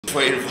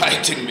For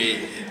inviting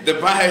me. The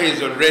bio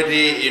is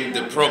already in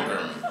the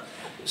program,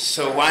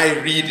 so why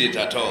read it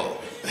at all?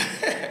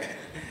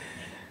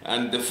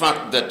 And the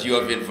fact that you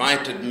have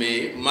invited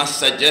me must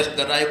suggest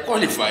that I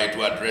qualify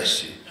to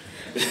address you.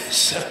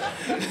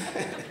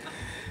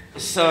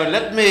 So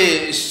let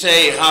me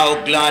say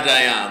how glad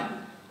I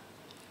am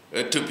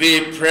to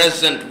be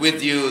present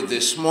with you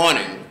this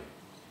morning.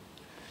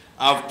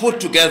 I've put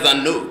together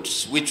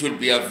notes which will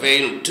be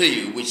availed to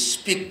you, which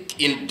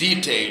speak in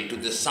detail to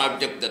the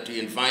subject that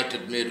you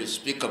invited me to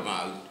speak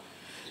about.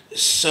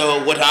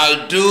 So what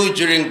I'll do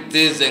during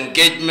this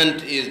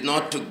engagement is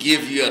not to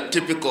give you a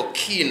typical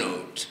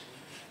keynote,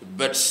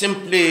 but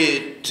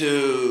simply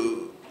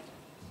to,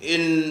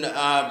 in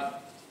an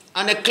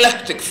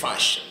eclectic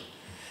fashion,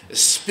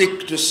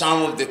 speak to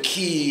some of the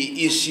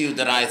key issues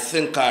that I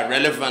think are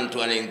relevant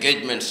to an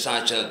engagement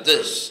such as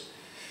this,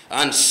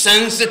 and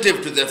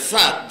sensitive to the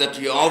fact that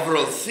your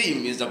overall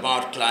theme is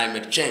about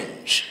climate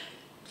change.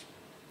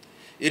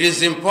 It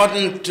is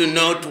important to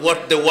note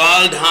what the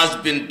world has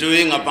been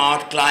doing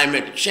about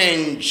climate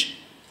change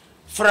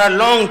for a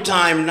long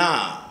time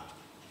now.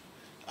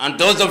 And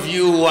those of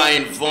you who are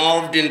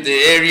involved in the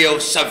area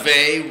of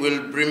survey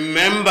will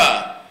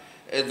remember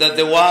that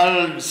the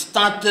world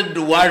started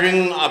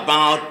worrying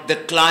about the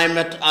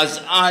climate as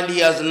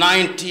early as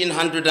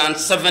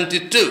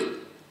 1972.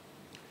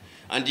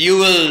 And you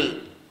will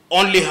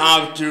only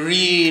have to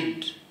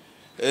read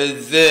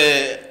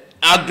the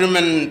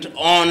agreement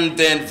on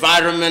the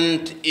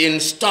environment in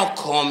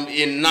Stockholm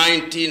in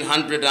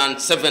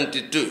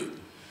 1972.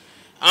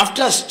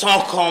 After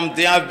Stockholm,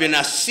 there have been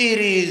a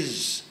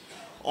series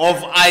of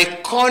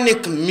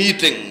iconic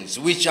meetings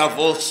which have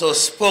also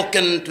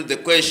spoken to the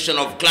question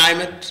of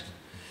climate.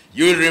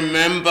 You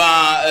remember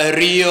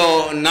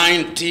Rio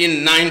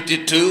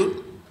 1992.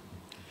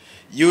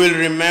 You will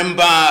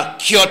remember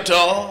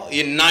Kyoto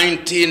in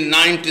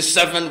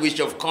 1997, which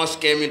of course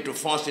came into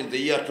force in the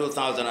year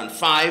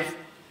 2005.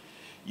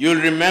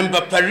 You'll remember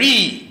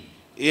Paris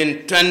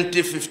in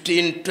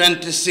 2015,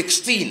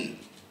 2016.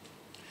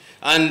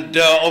 And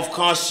of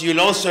course, you'll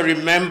also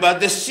remember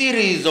the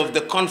series of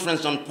the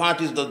Conference on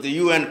Parties of the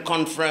UN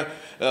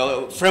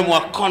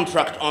Framework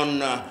Contract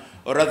on,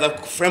 or rather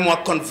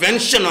Framework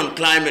Convention on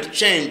Climate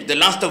Change, the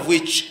last of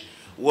which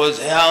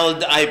was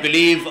held, I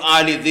believe,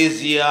 early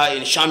this year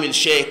in Sharm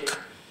el-Sheikh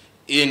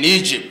in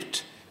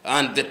Egypt,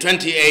 and the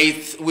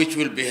 28th, which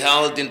will be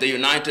held in the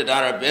United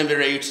Arab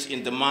Emirates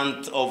in the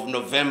month of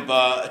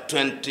November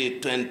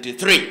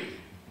 2023.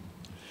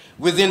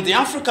 Within the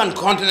African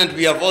continent,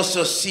 we have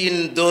also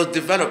seen those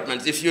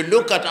developments. If you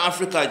look at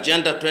Africa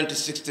Agenda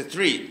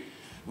 2063,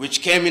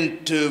 which came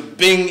into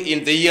being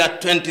in the year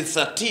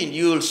 2013,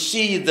 you will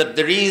see that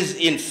there is,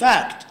 in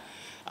fact,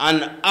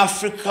 an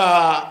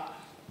Africa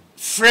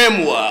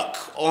framework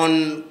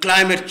on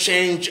climate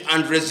change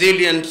and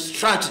resilience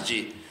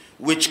strategy,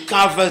 which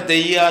covers the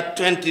year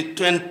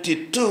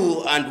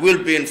 2022 and will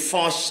be in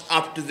force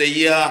up to the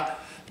year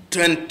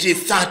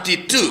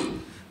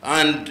 2032.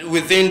 And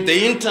within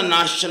the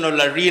international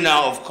arena,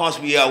 of course,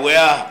 we are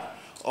aware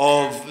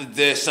of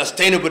the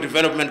Sustainable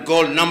Development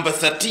Goal number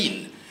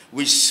 13,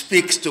 which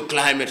speaks to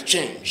climate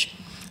change.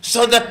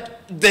 So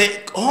that the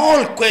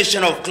whole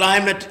question of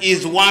climate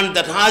is one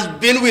that has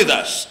been with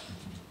us.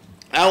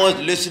 I was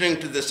listening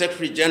to the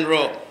Secretary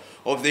General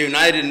of the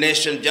United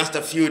Nations just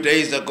a few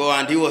days ago,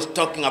 and he was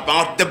talking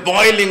about the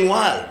boiling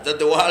world, that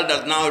the world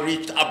has now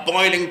reached a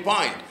boiling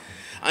point.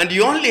 And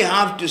you only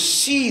have to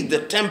see the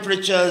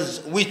temperatures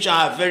which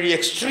are very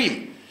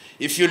extreme.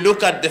 If you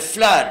look at the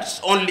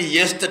floods, only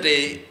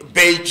yesterday,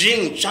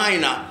 Beijing,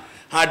 China,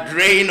 had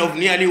rain of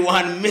nearly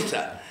 1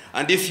 meter.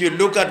 And if you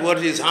look at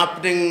what is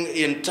happening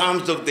in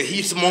terms of the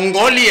heat,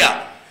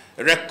 Mongolia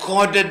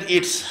recorded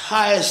its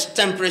highest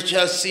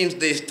temperature since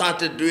they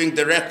started doing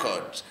the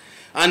records.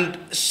 And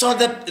so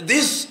that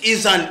this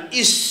is an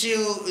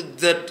issue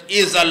that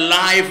is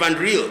alive and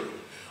real.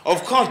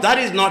 Of course, that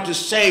is not to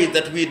say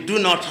that we do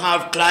not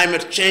have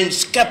climate change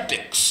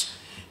skeptics,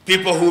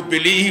 people who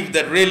believe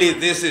that really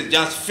this is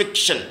just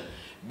fiction.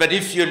 But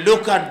if you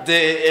look at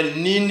the El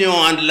Nino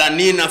and La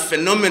Nina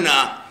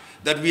phenomena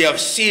that we have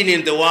seen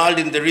in the world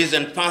in the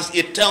recent past,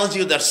 it tells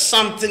you that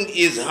something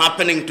is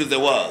happening to the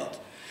world.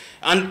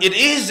 And it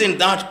is in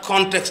that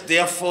context,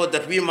 therefore,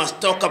 that we must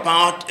talk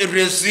about a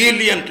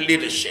resilient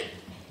leadership.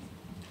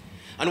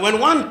 And when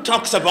one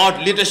talks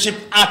about leadership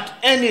at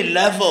any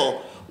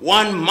level,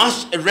 one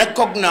must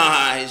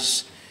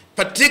recognize,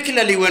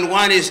 particularly when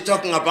one is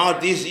talking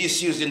about these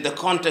issues in the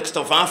context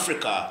of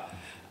Africa,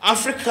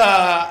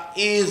 Africa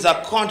is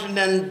a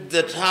continent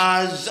that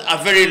has a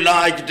very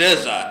large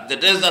desert, the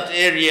desert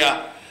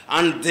area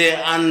and the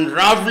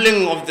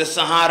unraveling of the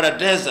Sahara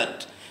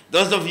Desert.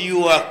 Those of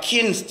you who are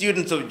keen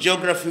students of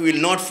geography will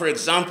note, for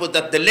example,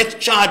 that the Lake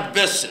Chad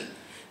Basin,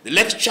 the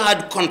Lake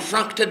Chad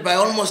contracted by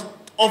almost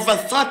over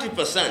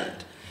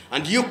 30%.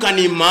 And you can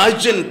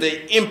imagine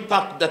the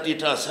impact that it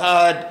has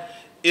had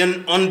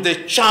on the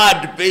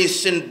Chad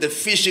Basin, the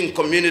fishing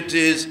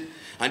communities.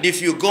 And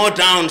if you go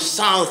down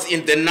south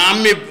in the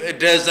Namib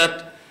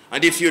Desert,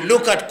 And if you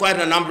look at quite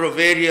a number of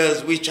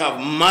areas which have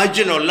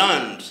marginal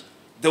lands,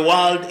 the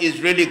world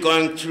is really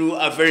going through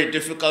a very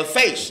difficult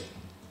phase.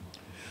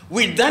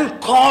 Which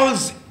then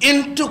calls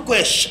into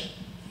question,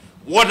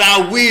 what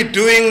are we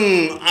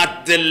doing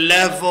at the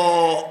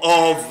level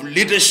of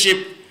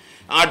leadership,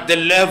 at the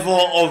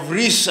level of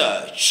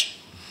research?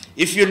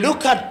 If you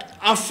look at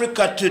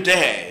Africa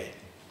today,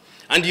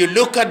 and you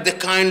look at the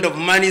kind of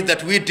money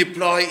that we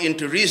deploy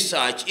into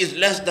research, is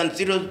less than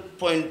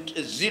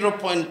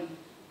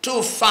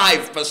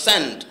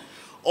 0.25%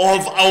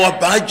 of our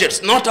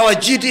budgets, not our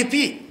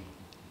GDP.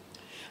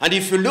 And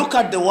if you look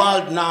at the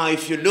world now,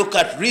 if you look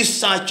at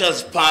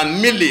researchers per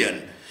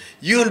million,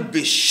 you'll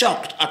be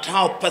shocked at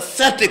how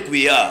pathetic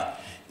we are.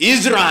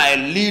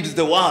 Israel leads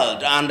the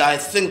world, and I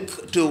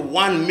think to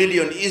 1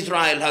 million,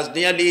 Israel has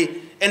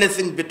nearly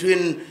anything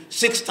between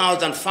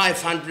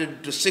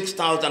 6,500 to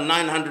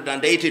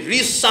 6,980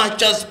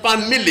 researchers per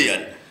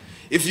million.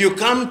 If you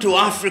come to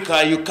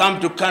Africa, you come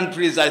to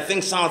countries, I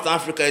think South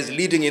Africa is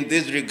leading in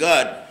this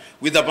regard,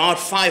 with about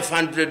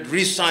 500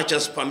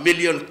 researchers per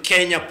million,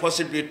 Kenya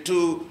possibly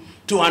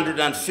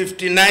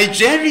 250.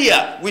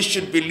 Nigeria, which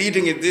should be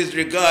leading in this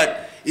regard,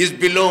 is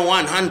below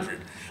 100.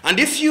 And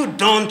if you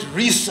don't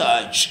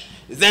research,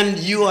 then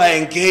you are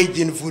engaged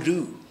in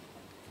voodoo.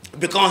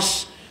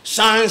 Because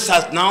science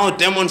has now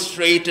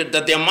demonstrated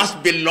that there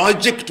must be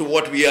logic to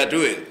what we are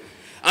doing.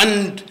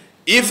 And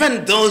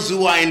even those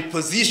who are in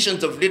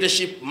positions of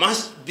leadership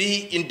must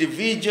be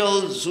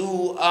individuals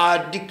who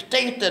are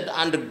dictated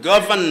and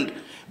governed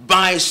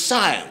by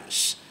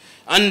science.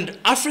 And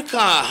Africa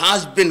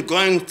has been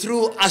going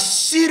through a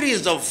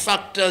series of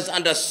factors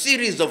and a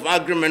series of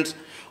agreements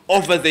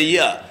over the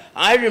year.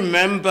 I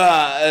remember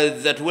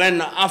that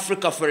when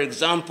Africa, for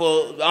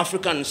example,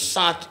 Africans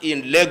sat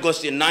in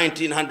Lagos in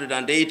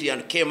 1980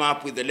 and came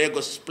up with the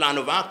Lagos Plan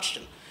of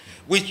Action,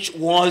 which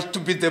was to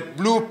be the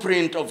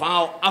blueprint of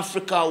how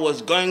Africa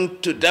was going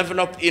to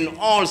develop in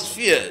all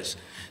spheres.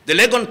 The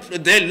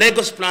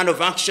Lagos Plan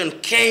of Action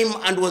came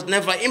and was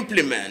never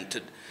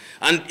implemented.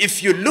 And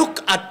if you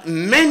look at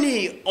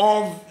many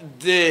of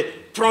the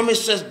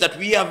promises that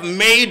we have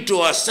made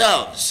to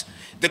ourselves,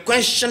 the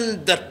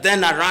question that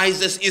then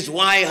arises is,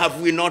 why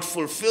have we not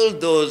fulfilled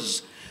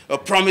those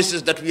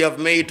promises that we have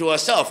made to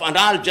ourselves? And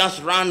I'll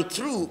just run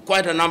through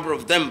quite a number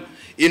of them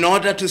in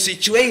order to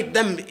situate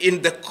them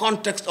in the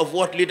context of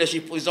what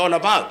leadership is all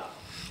about.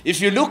 If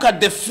you look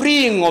at the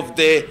freeing of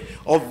the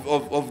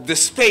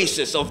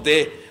spaces, or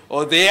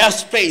the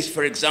airspace,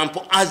 for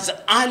example, as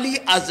early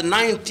as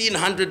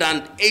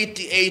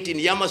 1988 in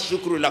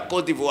Yamoussoukro, La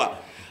Côte d'Ivoire,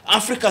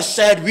 Africa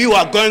said we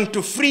were going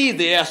to free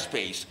the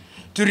airspace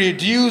to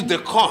reduce the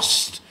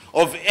cost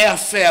of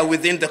airfare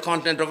within the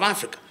continent of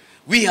Africa.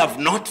 We have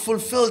not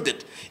fulfilled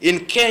it.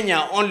 In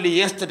Kenya, only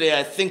yesterday,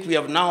 I think we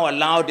have now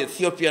allowed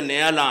Ethiopian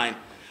Airline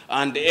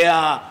and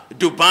Air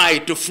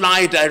Dubai to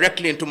fly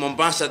directly into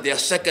Mombasa, their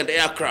second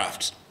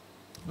aircraft.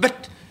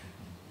 But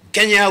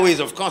Kenya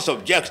Airways, of course,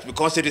 objects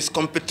because it is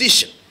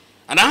competition.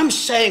 And I'm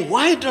saying,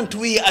 why don't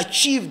we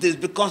achieve this?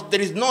 Because there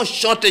is no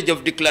shortage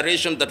of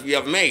declaration that we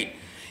have made.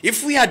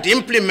 If we had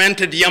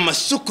implemented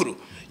Yamoussoukro,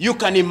 you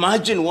can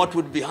imagine what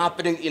would be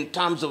happening in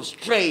terms of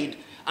trade.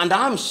 And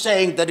I'm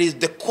saying that is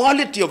the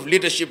quality of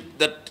leadership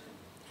that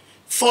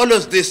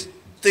follows these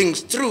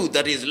things through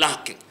that is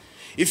lacking.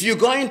 If you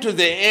go into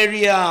the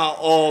area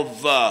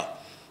of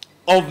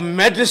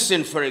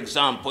medicine, for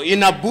example, in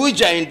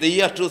Abuja in the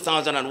year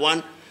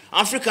 2001,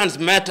 Africans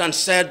met and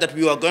said that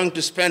we were going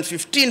to spend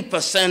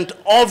 15%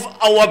 of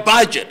our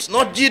budget,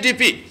 not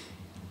GDP,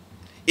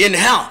 in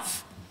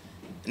health.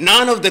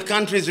 None of the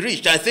countries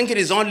reached. I think it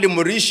is only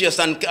Mauritius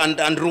and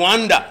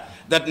Rwanda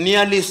that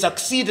nearly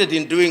succeeded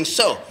in doing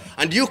so.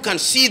 And you can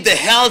see the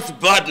health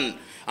burden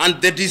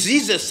and the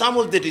diseases, some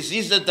of the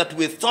diseases that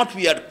we thought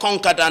we had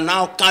conquered are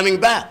now coming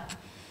back.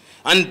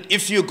 And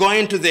if you go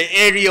into the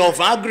area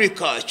of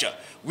agriculture,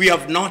 we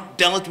have not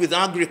dealt with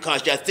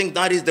agriculture. I think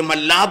that is the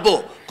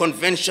Malabo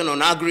Convention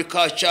on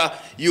Agriculture.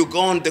 You go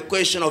on the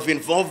question of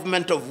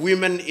involvement of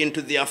women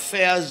into the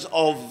affairs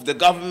of the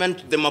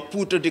government, the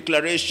Maputo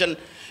Declaration.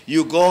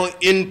 You go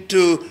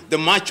into the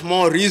much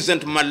more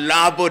recent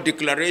Malabo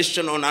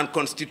Declaration on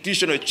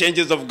Unconstitutional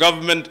Changes of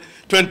Government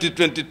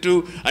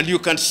 2022, and you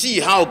can see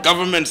how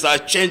governments are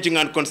changing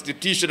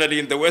unconstitutionally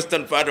in the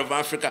western part of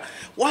Africa.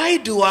 Why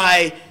do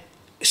I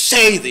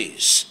say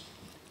this?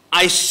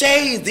 I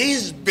say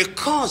this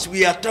because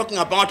we are talking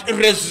about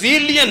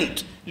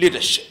resilient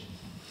leadership.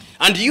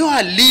 And you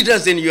are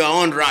leaders in your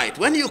own right.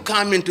 When you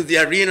come into the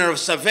arena of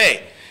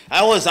survey,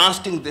 I was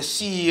asking the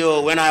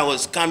CEO when I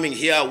was coming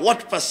here,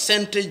 what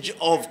percentage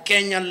of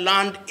Kenyan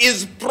land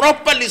is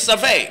properly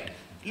surveyed?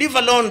 Leave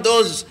alone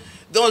those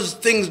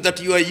things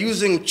that you are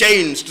using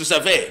chains to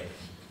survey.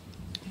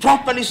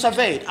 Properly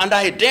surveyed. And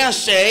I dare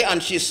say,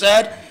 and she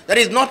said, that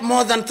is not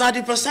more than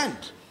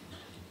 30%.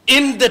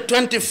 In the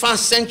 21st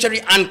century,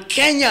 and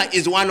Kenya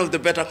is one of the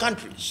better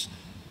countries.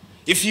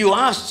 If you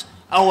ask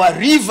our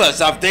rivers,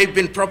 have they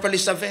been properly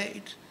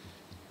surveyed?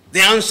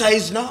 The answer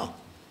is no.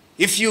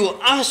 If you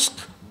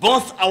ask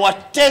both our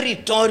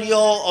territorial,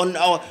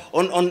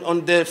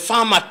 on the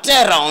farmer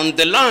terra, on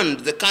the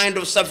land, the kind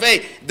of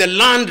survey, the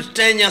land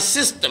tenure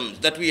systems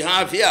that we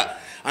have here.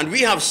 And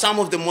we have some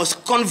of the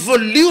most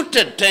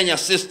convoluted tenure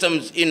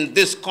systems in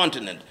this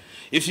continent.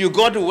 If you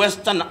go to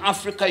Western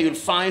Africa, you'll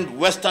find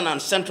Western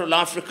and Central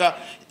Africa,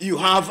 you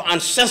have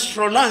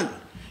ancestral land.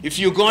 If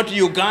you go to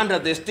Uganda,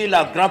 they still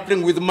are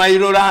grappling with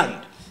Mairo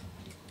land.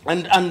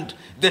 And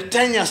the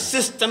tenure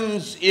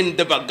systems in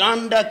the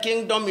Baganda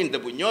Kingdom, in the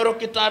Bunyoro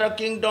Kitara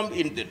Kingdom,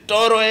 in the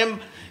Toroem,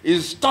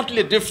 is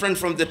totally different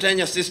from the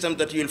tenure system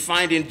that you'll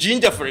find in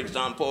Jinja, for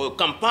example, or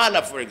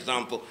Kampala, for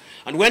example.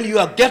 And when you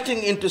are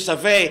getting into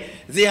survey,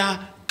 there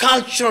are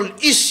cultural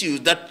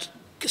issues that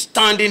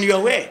stand in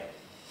your way.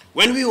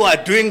 When we were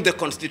doing the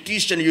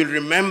Constitution, you'll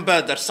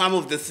remember that some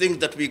of the things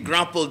that we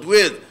grappled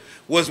with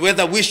was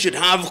whether we should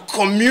have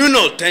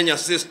communal tenure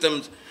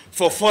systems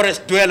for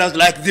forest dwellers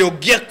like the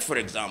Ogiek, for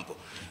example.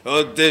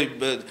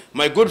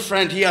 My good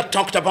friend here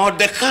talked about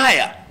the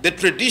Kaya, the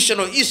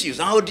traditional issues.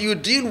 How do you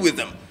deal with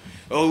them?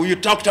 You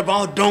talked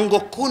about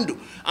Dongo Kundu.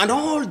 And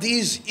all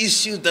these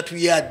issues that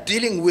we are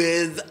dealing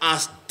with are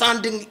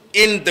standing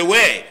in the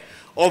way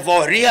of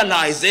our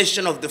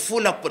realization of the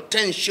fuller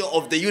potential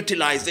of the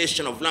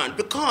utilization of land,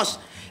 because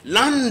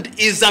land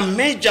is a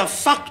major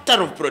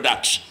factor of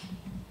production.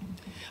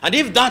 And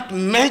if that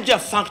major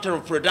factor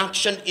of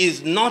production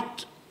is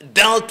not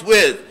dealt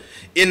with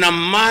in a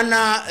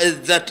manner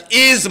that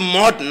is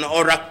modern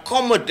or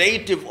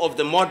accommodative of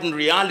the modern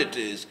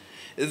realities,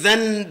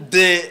 then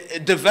the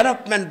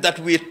development that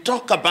we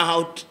talk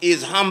about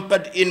is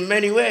hampered in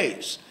many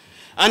ways.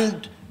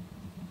 And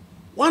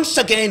once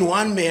again,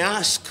 one may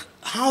ask,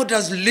 how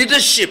does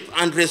leadership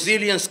and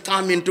resilience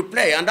come into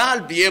play? And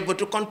I'll be able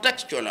to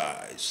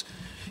contextualize.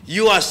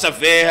 You are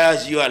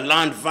surveyors, you are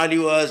land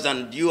valuers,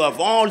 and you have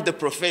all the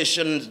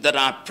professions that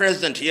are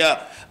present here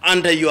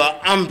under your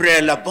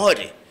umbrella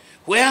body.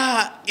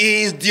 Where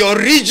is the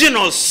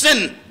original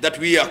sin that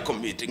we are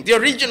committing? The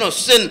original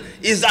sin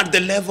is at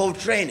the level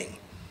of training.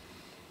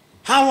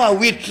 How are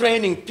we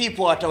training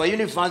people at our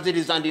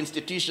universities and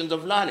institutions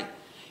of learning?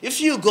 If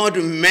you go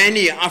to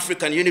many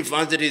African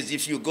universities,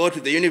 if you go to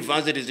the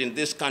universities in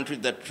this country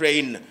that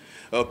train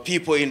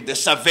people in the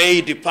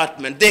survey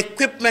department, the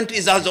equipment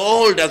is as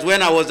old as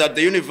when I was at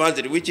the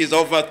university, which is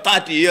over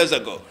 30 years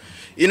ago.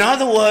 In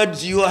other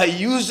words, you are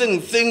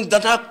using things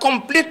that are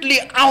completely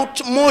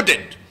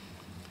outmoded,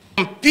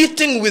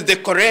 competing with the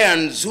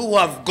Koreans who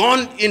have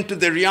gone into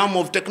the realm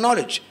of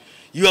technology.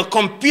 You are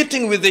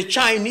competing with the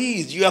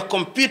Chinese, you are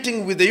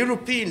competing with the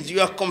Europeans,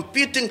 you are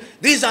competing,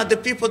 these are the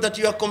people that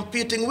you are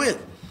competing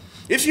with.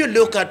 If you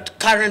look at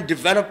current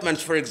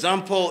developments, for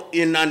example,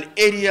 in an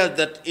area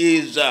that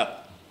is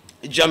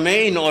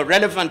germane or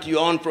relevant to your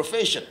own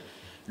profession,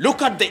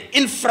 look at the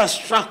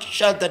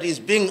infrastructure that is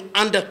being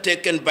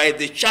undertaken by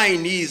the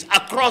Chinese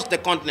across the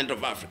continent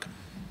of Africa.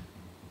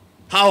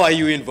 How are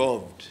you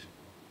involved?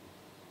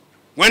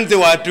 When they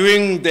were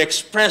doing the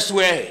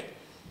expressway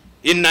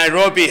in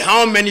Nairobi,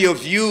 how many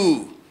of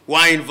you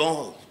were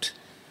involved?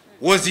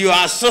 Was your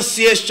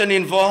association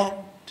involved?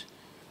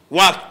 Were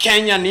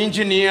Kenyan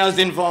engineers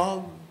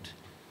involved?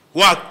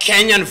 Were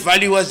Kenyan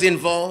valuers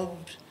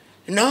involved?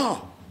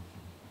 No.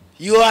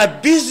 You are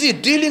busy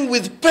dealing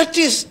with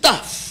petty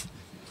stuff,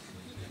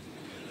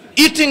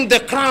 eating the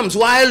crumbs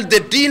while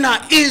the dinner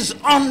is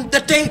on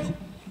the table.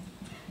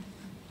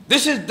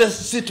 This is the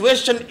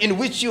situation in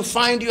which you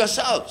find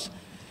yourselves.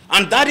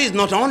 And that is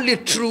not only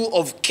true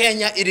of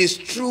Kenya, it is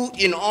true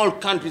in all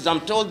countries. I'm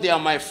told they are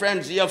my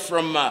friends here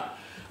from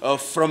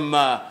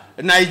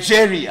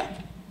Nigeria.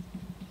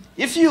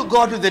 If you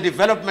go to the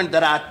development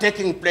that are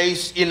taking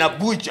place in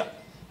Abuja,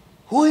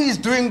 who is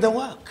doing the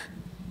work?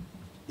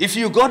 If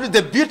you go to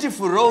the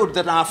beautiful roads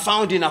that are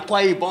found in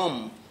Akwa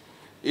Ibom,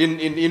 in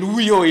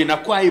Uyo, in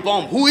Akwa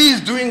Ibom, who is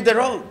doing the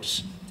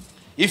roads?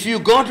 If you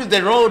go to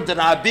the roads that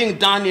are being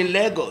done in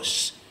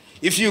Lagos,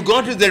 if you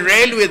go to the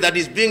railway that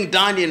is being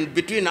done in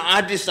between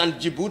Addis and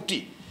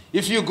Djibouti,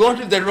 if you go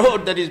to the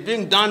road that is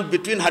being done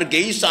between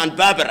Hargeisa and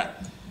Barbara,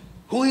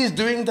 who is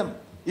doing them?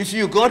 If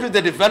you go to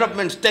the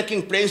developments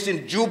taking place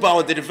in Juba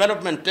or the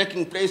development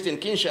taking place in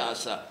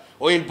Kinshasa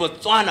or in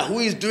Botswana, who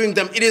is doing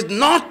them? It is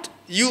not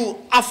you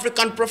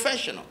African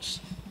professionals.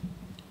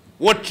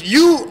 What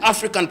you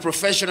African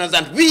professionals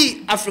and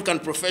we African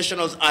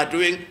professionals are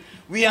doing,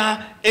 we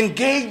are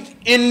engaged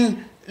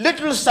in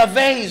little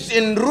surveys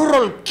in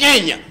rural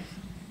Kenya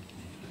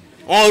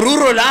or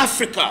rural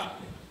Africa,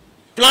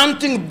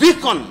 planting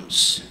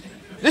beacons.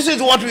 This is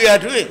what we are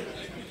doing.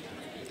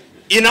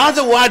 In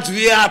other words,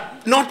 we are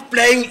not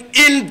playing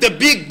in the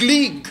big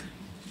league.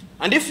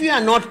 And if we are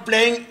not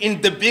playing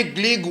in the big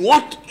league,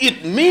 what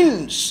it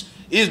means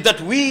is that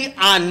we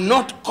are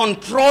not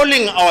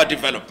controlling our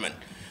development.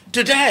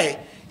 Today,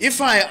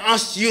 if I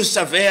ask you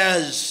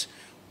surveyors,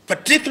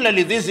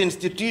 particularly this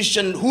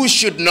institution, who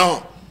should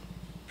know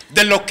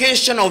the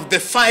location of the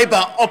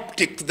fiber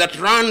optic that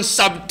runs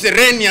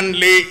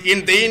subterraneanly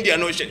in the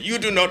Indian Ocean, you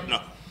do not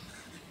know.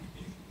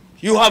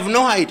 You have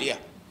no idea.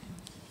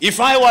 If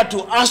I were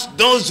to ask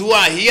those who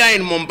are here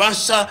in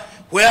Mombasa,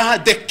 where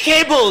the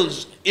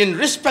cables in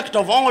respect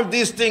of all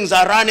these things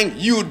are running,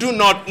 you do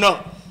not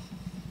know.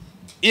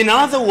 In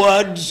other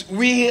words,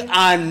 we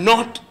are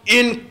not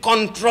in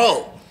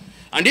control.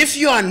 And if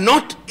you are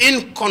not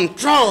in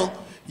control,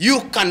 you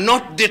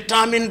cannot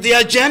determine the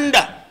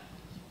agenda.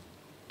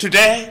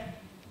 Today,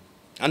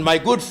 and my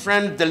good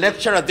friend, the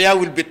lecturer there,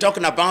 will be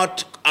talking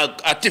about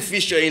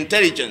artificial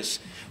intelligence.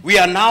 We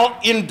are now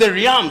in the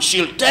realm,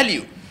 she'll tell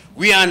you,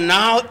 we are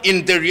now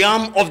in the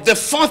realm of the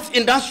 4th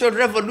industrial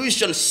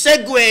revolution,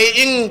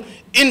 segueing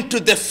into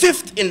the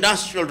 5th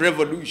industrial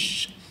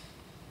revolution.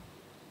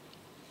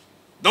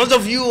 Those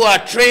of you who are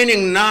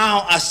training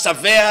now as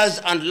surveyors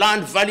and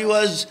land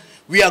valuers,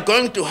 we are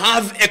going to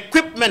have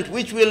equipment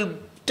which will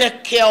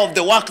take care of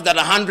the work that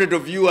 100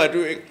 of you are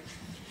doing.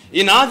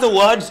 In other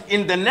words,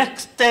 in the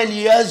next 10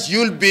 years,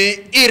 you'll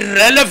be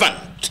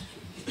irrelevant.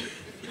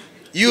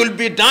 You'll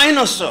be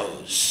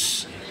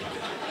dinosaurs.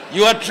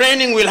 Your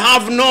training will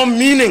have no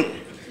meaning.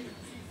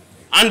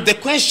 And the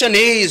question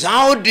is,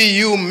 how do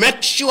you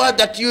make sure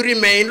that you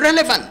remain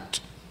relevant?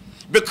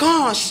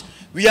 Because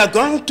we are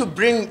going to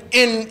bring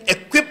in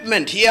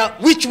equipment here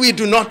which we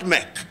do not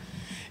make.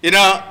 You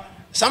know,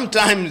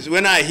 sometimes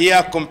when I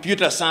hear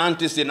computer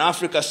scientists in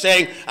Africa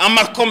saying, I'm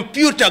a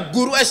computer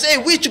guru, I say,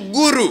 which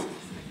guru?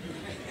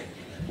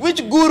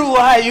 Which guru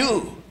are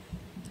you?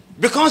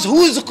 Because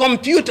whose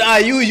computer are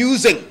you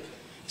using?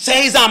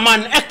 Says, I'm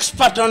an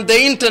expert on the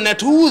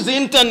internet. Whose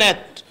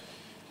internet?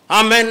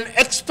 I'm an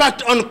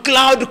expert on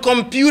cloud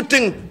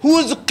computing.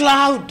 Whose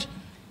cloud?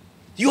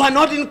 You are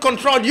not in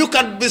control. You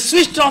can be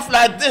switched off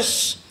like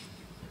this.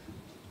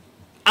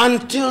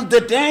 Until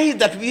the day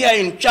that we are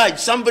in charge,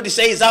 somebody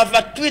says, I have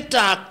a Twitter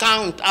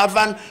account, I have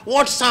a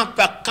WhatsApp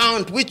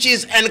account, which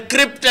is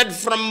encrypted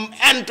from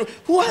end to...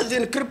 Who has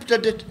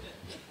encrypted it?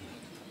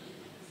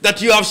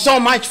 That you have so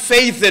much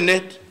faith in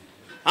it.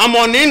 I'm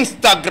on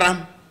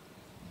Instagram.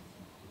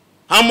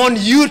 I'm on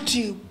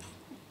YouTube.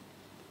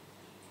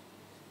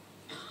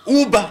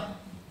 Uber,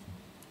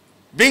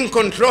 being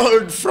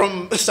controlled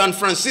from San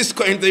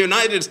Francisco in the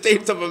United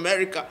States of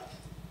America.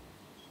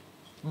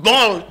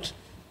 Bolt,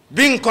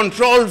 being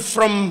controlled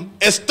from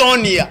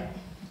Estonia.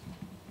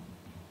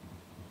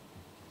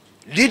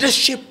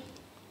 Leadership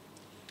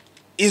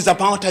is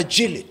about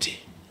agility.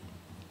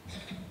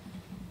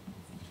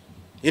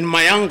 In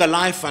my younger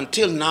life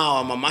until now,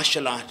 I'm a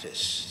martial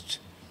artist.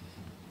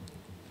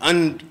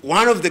 And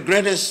one of the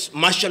greatest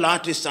martial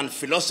artists and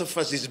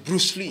philosophers is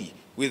Bruce Lee,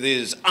 with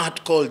his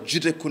art called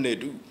Jude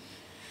Kunedu.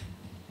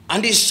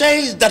 And he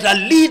says that a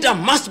leader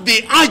must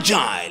be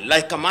agile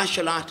like a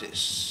martial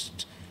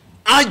artist.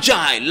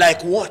 Agile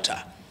like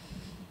water.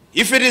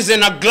 If it is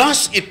in a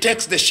glass, it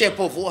takes the shape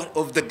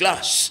of the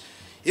glass.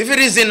 If it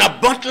is in a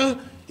bottle,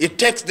 it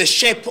takes the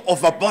shape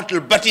of a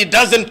bottle, but it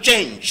doesn't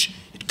change.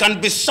 It can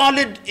be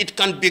solid, it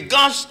can be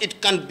gas,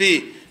 it can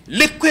be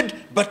liquid,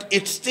 but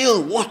it's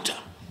still water.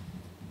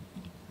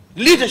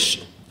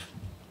 Leadership.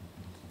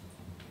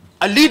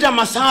 A leader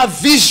must have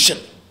vision.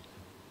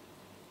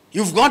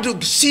 You've got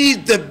to see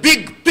the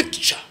big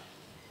picture.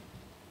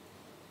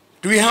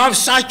 Do we have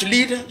such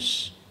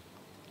leaders?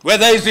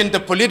 Whether it's in the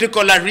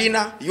political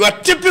arena, you are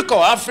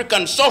typical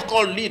African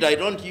so-called leader. I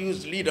don't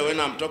use leader when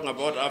I'm talking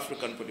about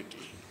African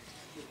politicians,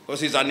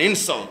 because it's an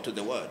insult to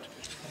the word.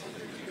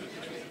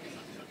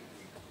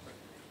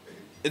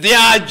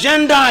 Their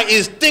agenda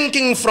is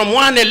thinking from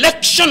one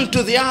election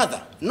to the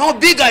other. No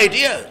big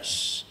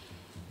ideas.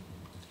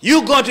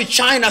 You go to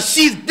China,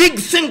 see big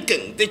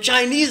thinking. The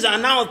Chinese are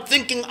now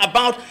thinking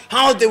about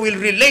how they will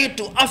relate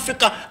to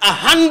Africa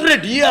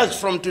 100 years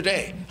from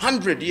today.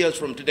 100 years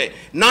from today.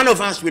 None of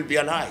us will be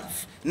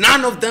alive.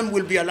 None of them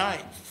will be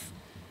alive.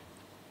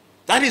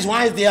 That is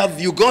why they have,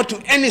 you go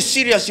to any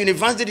serious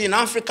university in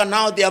Africa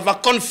now, they have a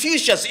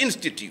Confucius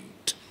Institute.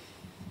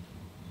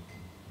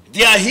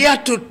 They are here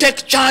to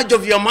take charge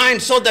of your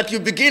mind so that you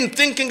begin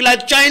thinking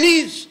like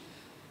Chinese.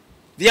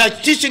 They are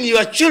teaching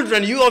your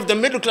children, you of the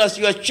middle class,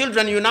 your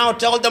children, you now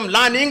tell them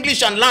learn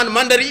English and learn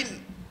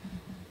Mandarin.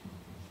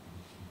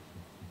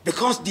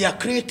 Because they are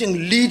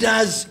creating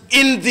leaders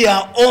in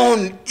their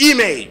own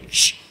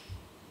image.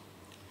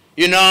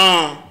 You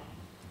know,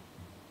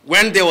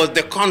 when there was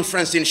the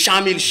conference in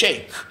Sharm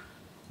el-Sheikh,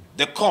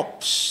 the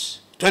COPs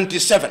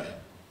 27,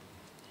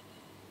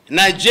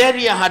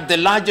 Nigeria had the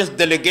largest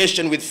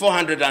delegation with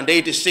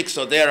 486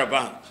 or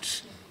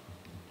thereabouts,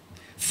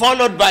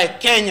 followed by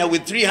Kenya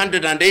with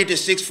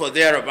 386 for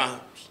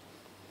thereabouts.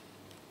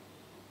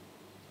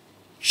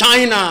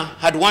 China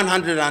had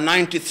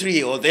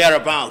 193 or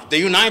thereabouts. The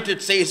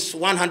United States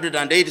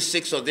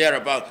 186 or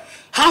thereabouts.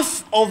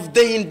 Half of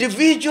the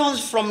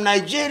individuals from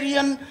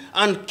Nigerian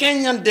and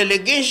Kenyan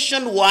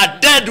delegation were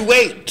dead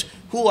weight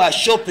who were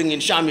shopping in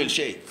Sharm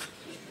el-Sheikh.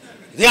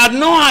 They had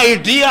no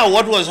idea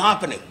what was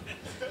happening.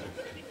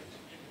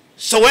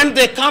 So when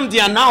they come, they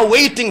are now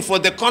waiting for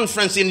the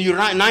conference in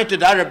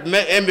United Arab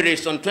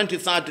Emirates on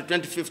 23rd to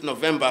 25th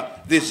November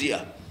this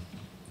year.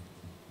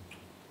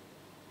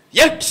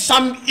 Yet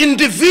some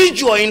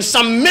individual in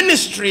some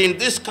ministry in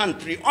this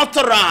country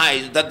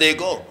authorized that they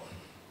go.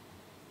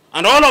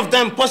 And all of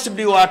them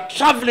possibly were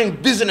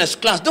traveling business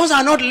class. Those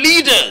are not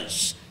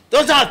leaders.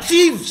 Those are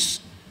thieves.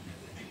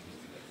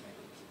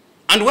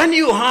 And when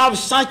you have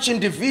such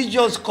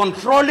individuals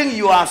controlling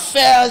your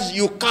affairs,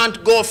 you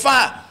can't go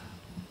far.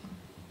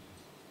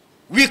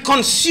 We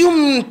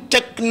consume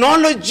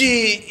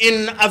technology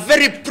in a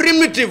very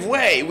primitive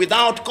way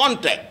without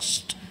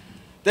context.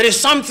 There is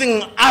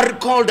something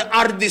called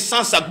Ardhi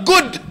Sasa.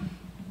 Good.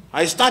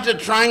 I started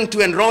trying to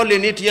enroll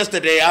in it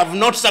yesterday. I have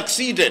not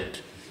succeeded.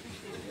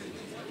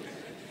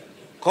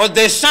 Because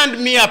they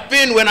send me a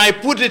pin. When I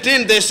put it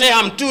in, they say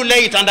I'm too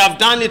late, and I've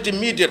done it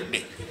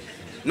immediately.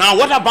 Now,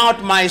 what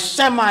about my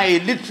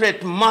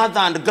semi-literate mother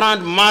and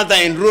grandmother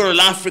in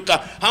rural Africa?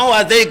 How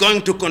are they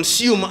going to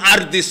consume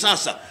Ardhi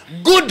Sasa?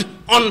 Good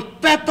on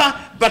paper,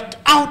 but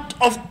out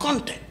of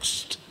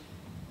context.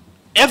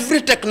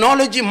 Every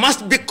technology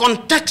must be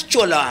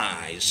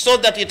contextualized so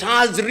that it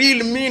has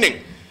real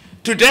meaning.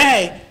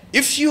 Today,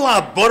 if you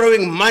are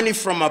borrowing money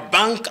from a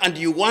bank and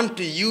you want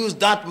to use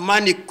that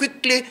money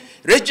quickly,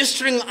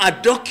 registering a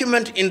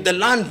document in the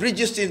land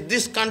register in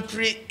this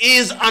country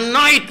is a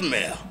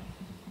nightmare.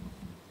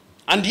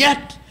 And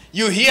yet,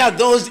 you hear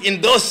those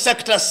in those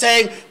sectors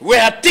saying, we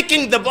are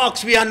ticking the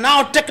box, we are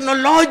now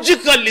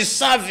technologically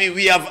savvy,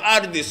 we have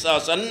heard this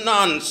as a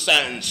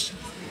nonsense.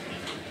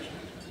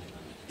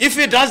 If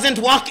it doesn't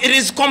work, it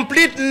is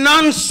complete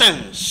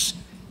nonsense.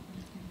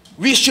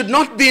 We should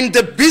not be in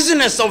the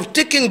business of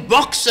ticking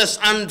boxes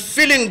and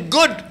feeling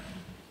good.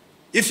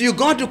 If you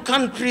go to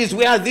countries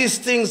where these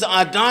things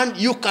are done,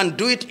 you can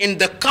do it in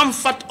the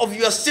comfort of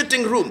your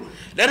sitting room.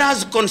 Let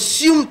us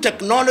consume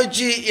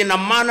technology in a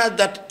manner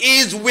that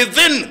is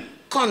within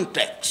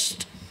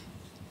context.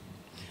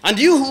 And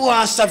you who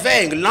are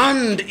surveying,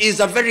 land is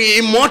a very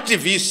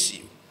emotive issue.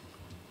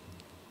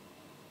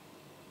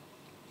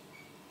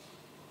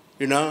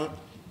 You know,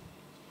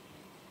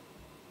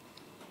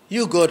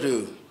 you go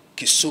to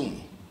Kisumu,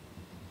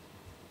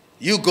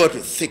 you go to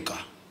Thika,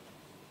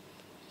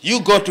 you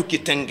go to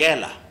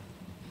Kitengela,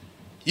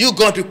 you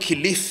go to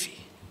Kilifi.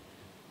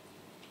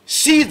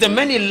 See the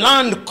many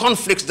land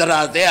conflicts that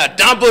are there,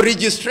 double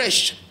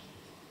registration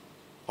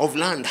of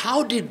land.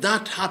 How did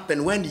that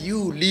happen when you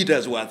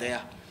leaders were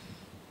there?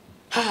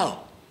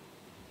 How?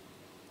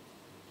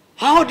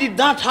 How did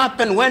that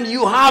happen when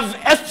you have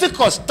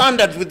ethical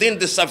standards within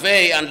the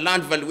survey and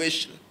land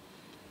valuation?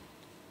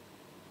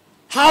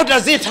 How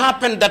does it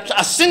happen that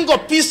a single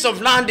piece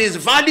of land is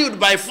valued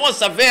by 4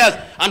 surveyors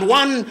and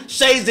one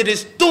says it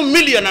is 2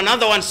 million,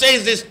 another one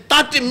says it's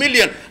 30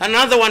 million,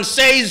 another one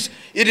says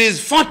it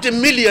is 40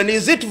 million?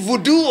 Is it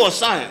voodoo or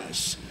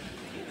science?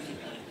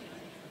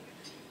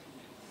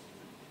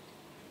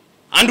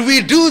 And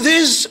we do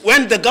this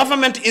when the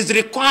government is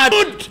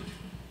required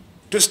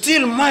to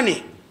steal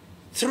money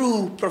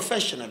through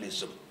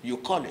professionalism, you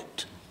call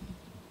it.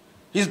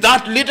 Is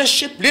that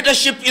leadership?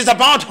 Leadership is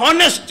about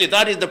honesty.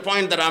 That is the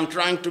point that I'm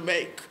trying to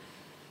make.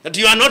 That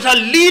you are not a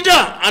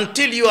leader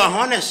until you are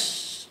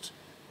honest.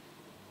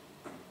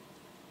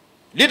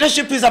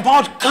 Leadership is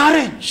about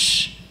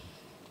courage.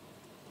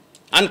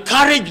 And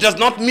courage does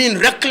not mean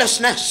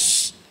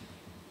recklessness.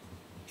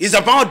 It's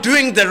about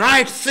doing the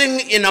right thing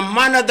in a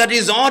manner that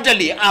is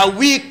orderly. Are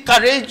we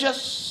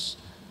courageous?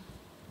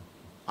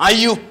 Are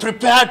you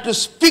prepared to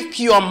speak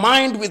your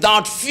mind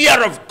without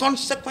fear of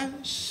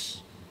consequence?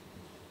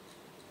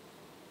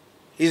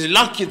 It's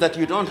lucky that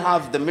you don't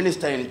have the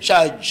minister in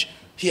charge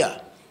here.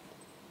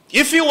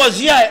 If he was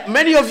here,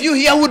 many of you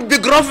here would be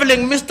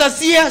groveling, Mr.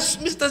 CS,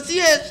 Mr.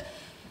 CS.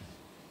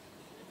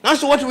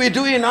 That's what we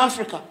do in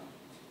Africa.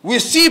 We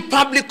see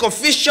public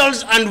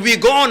officials and we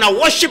go on a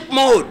worship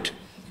mode.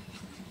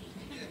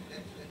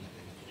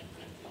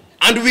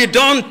 And we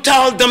don't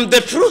tell them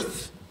the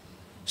truth.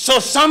 So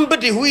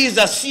somebody who is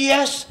a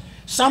CS,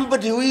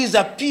 somebody who is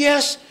a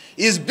PS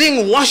is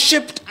being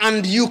worshipped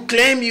and you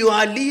claim you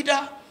are a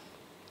leader.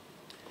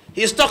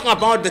 He's talking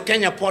about the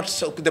Kenya port,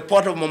 the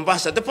port of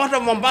Mombasa. The port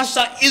of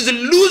Mombasa is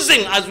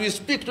losing as we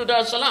speak to Dar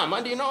es Salaam,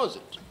 and he knows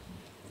it.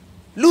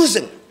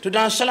 Losing to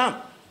Dar es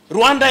Salaam.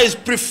 Rwanda is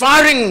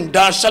preferring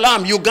Dar es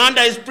Salaam.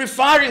 Uganda is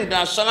preferring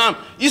Dar es Salaam.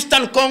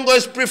 Eastern Congo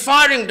is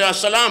preferring Dar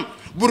es Salaam.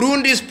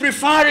 Burundi is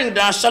preferring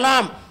Dar es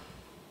Salaam.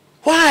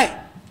 Why?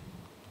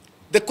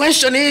 The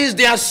question is,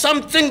 there's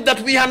something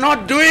that we are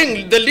not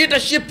doing. The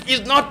leadership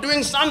is not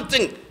doing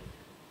something.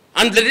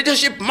 And the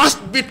leadership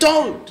must be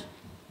told.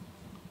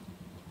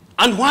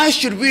 And why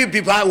should we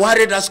be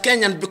worried as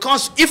Kenyans?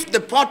 Because if the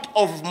port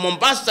of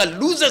Mombasa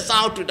loses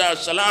out to Dar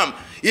es Salaam,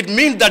 it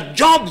means that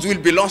jobs will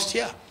be lost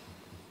here.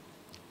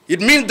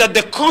 It means that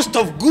the cost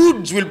of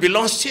goods will be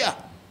lost here.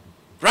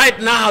 Right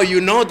now,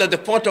 you know that the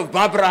port of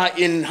Berbera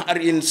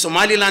in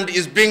Somaliland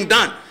is being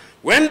done.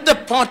 When the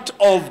port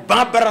of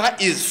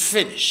Berbera is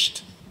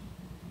finished,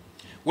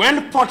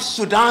 when Port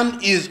Sudan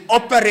is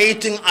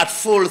operating at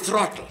full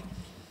throttle,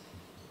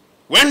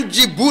 when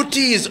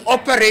Djibouti is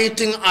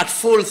operating at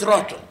full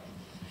throttle,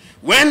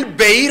 when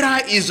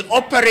Beira is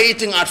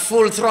operating at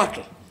full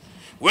throttle,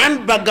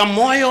 when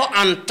Bagamoyo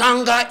and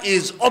Tanga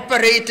is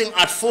operating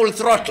at full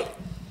throttle,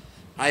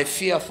 I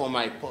fear for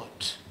my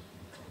port.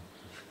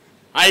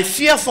 I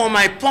fear for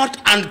my pot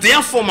and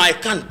therefore my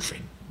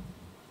country.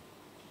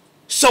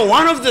 So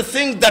one of the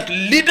things that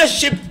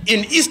leadership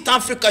in East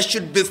Africa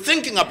should be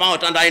thinking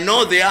about, and I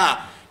know they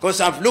are,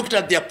 because I've looked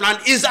at their plan,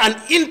 is an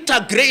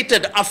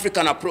integrated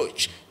African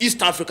approach,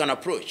 East African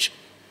approach,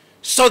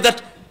 so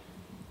that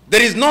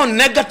there is no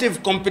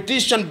negative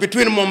competition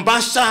between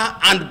Mombasa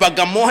and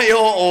Bagamoyo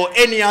or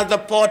any other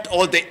port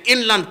or the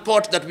inland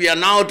port that we are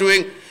now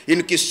doing in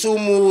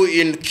Kisumu,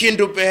 in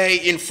Kindu Bay,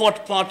 in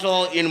Fort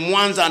Portal, in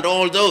Mwanza, and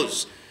all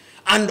those.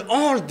 And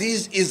all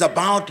this is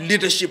about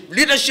leadership.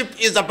 Leadership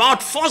is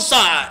about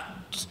foresight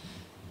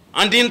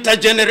and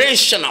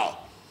intergenerational.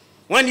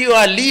 When you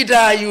are a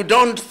leader, you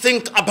don't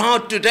think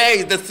about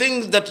today. The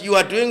things that you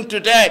are doing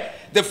today,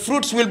 the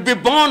fruits will be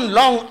born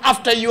long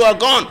after you are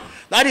gone.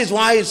 That is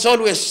why it's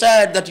always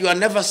said that you are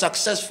never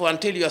successful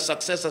until your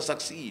successor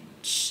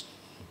succeeds.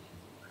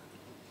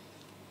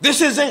 This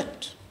is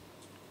it.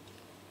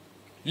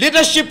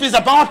 Leadership is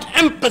about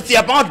empathy,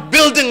 about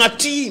building a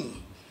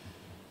team.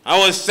 I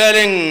was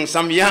telling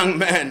some young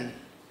men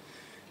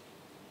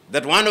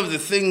that one of the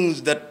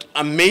things that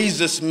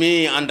amazes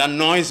me and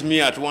annoys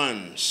me at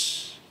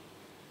once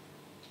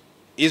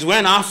is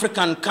when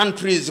African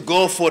countries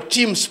go for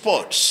team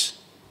sports.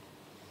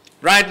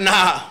 Right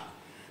now,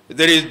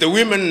 there is the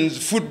women's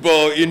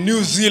football in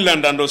New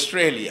Zealand and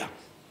Australia.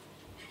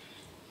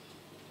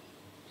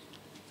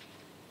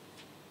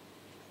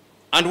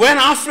 And when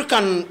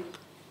African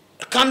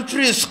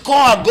countries score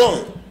a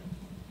goal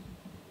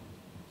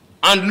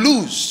and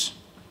lose,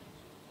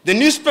 the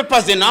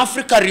newspapers in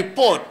Africa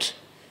report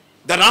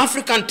that the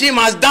African team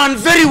has done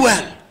very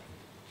well.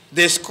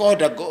 They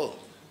scored a goal.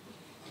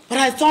 But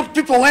I thought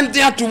people went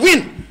there to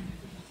win.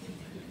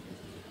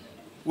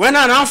 When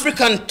an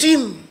African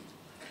team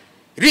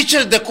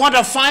reaches the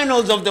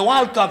quarterfinals of the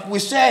World Cup, we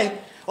say,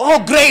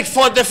 oh great,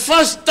 for the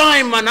first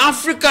time an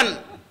African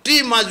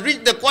team has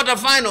reached the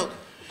quarterfinal.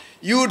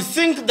 You would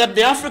think that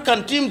the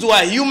African teams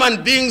were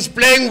human beings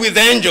playing with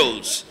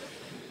angels.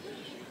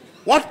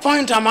 What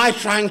point am I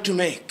trying to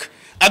make?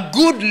 A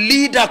good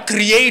leader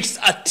creates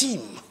a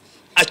team,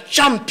 a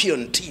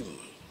champion team.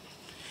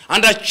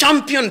 And a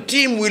champion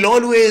team will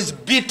always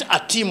beat a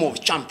team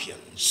of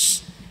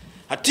champions.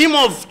 A team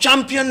of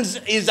champions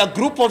is a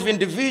group of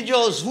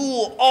individuals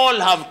who all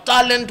have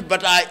talent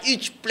but are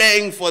each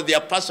playing for their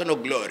personal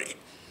glory.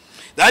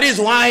 That is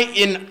why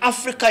in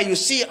Africa you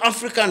see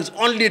Africans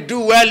only do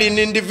well in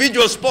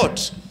individual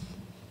sports,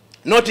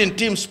 not in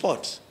team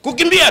sports.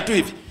 Kukimbia tu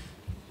hivi,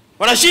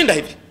 wanashinda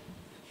hivi.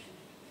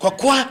 Kwa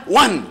kuwa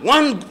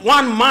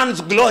one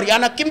man's glory,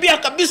 anakimbia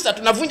kabisa,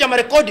 tunavunja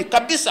marekodi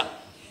kabisa.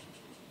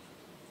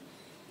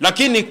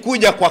 Lakini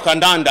kuja kwa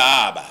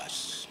kandanda,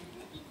 basi.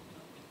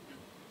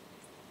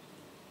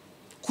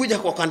 Kuja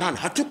kwa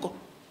kandanda, hatuko.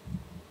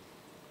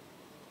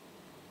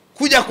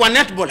 Kuja kwa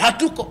netball,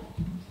 hatuko.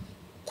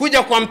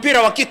 Kuja kwa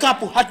mpira wa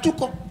kikapu,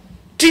 hatuko.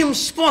 Team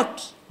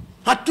sport,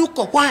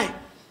 hatuko. Why?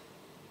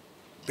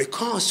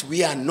 Because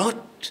we are not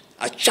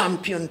a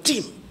champion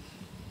team.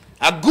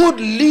 A good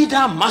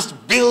leader must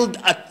build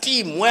a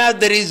team where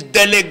there is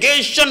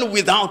delegation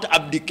without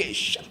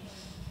abdication.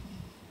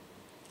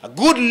 A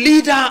good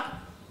leader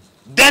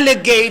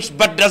delegates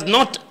but does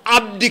not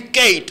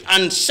abdicate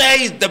and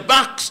says the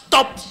buck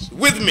stops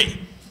with me.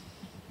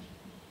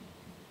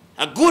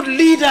 A good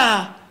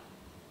leader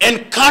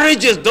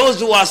encourages those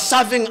who are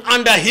serving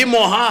under him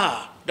or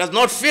her, does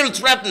not feel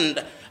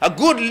threatened. A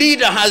good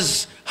leader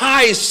has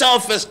high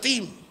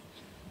self-esteem.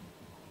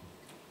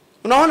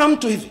 Unaona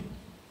mtu hivi?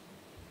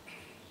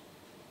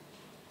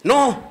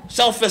 No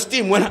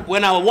self-esteem.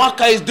 When a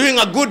worker is doing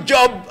a good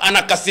job,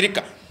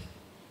 anakasirika.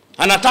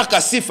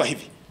 Anataka sifa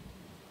hivi.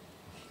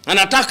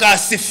 Anataka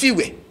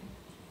asifiwe.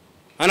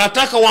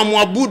 Anataka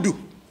wamwabudu.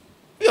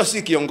 Hiyo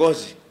si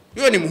kiongozi.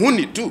 Hiyo ni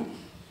mhuni tu.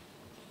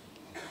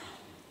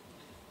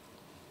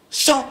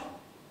 So,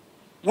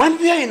 when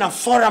we are in a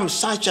forum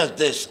such as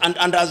this,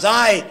 and as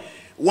I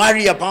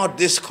worry about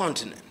this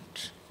continent,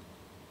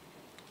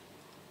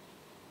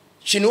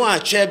 Chinua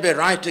Achebe,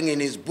 writing in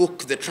his book,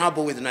 The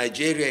Trouble with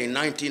Nigeria in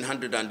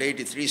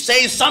 1983,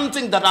 says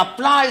something that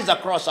applies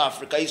across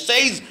Africa. He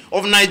says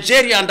of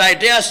Nigeria, and I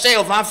dare say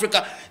of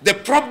Africa, the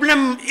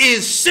problem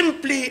is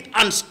simply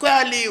and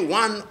squarely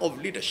one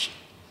of leadership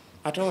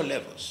at all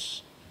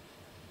levels.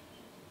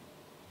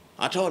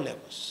 At all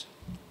levels.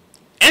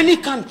 Any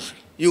country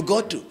you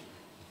go to,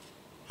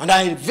 and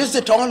I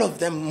visit all of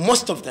them,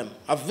 most of them,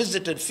 I've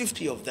visited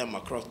 50 of them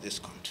across this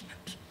continent.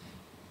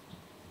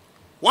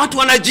 Watu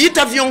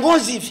wanajiita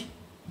viongozi hivi.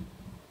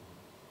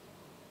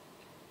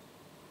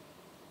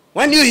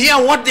 When you hear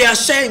what they are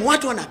saying,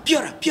 watu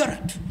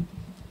wanapyora tu.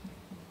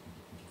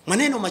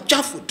 Maneno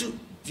machafu tu,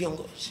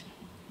 viongozi.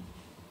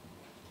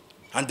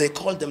 And they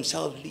call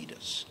themselves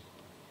leaders.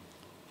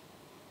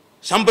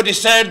 Somebody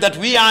said that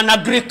we are an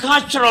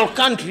agricultural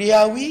country,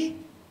 are we?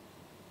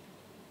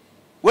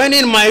 When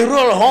in my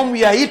rural home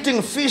we are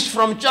eating fish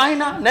from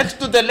China next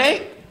to the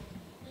lake,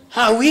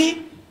 are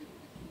we?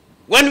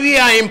 When we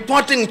are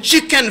importing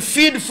chicken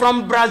feed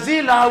from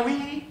Brazil, are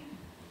we?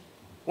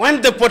 When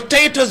the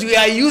potatoes we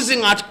are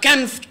using at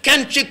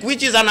Kenchik,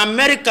 which is an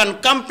American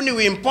company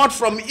we import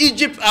from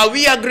Egypt, are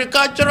we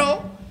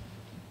agricultural?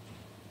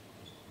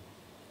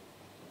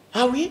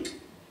 Are we?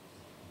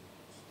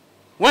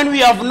 When we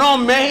have no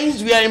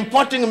maize, we are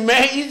importing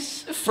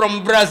maize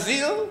from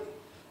Brazil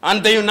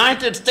and the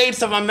United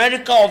States of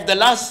America of the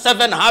last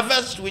 7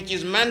 harvests, which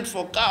is meant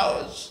for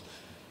cows.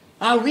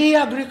 Are we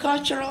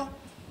agricultural?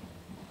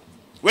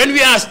 When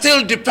we are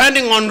still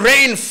depending on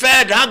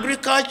rain-fed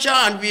agriculture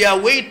and we are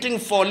waiting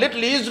for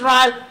little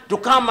Israel to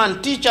come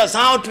and teach us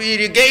how to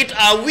irrigate,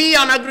 are we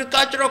an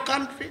agricultural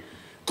country?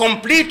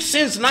 Complete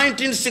since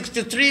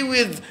 1963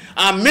 with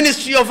a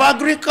Ministry of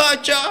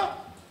Agriculture?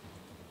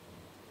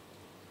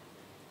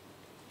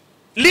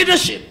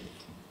 Leadership.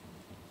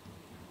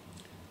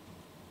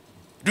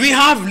 Do we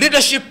have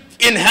leadership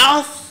in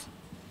health?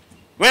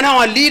 When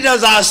our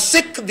leaders are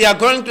sick, they are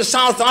going to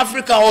South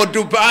Africa or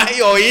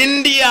Dubai or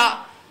India.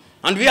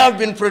 And we have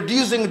been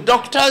producing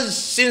doctors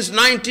since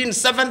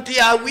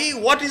 1970. Are we?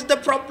 What is the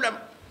problem?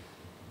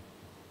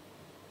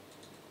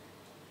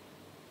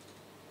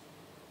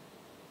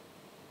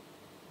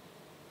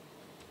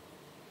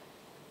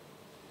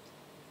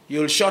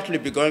 You'll shortly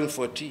be going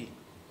for tea.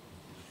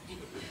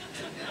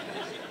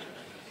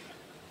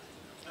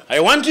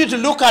 I want you to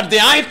look at the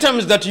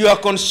items that you are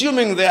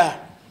consuming there.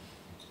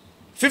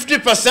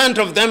 50%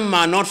 of them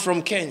are not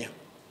from Kenya.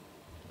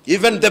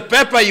 Even the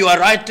paper you are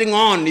writing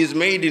on is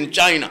made in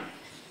China.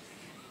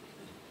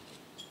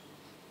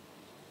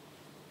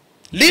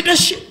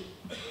 Leadership.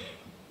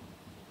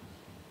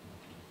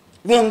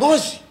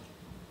 Uongozi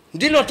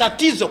ndilo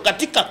tatizo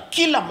katika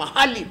kila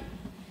mahali.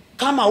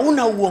 Kama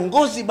una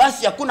uongozi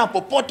basi hakuna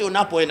popote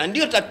unapoenda.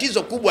 Ndio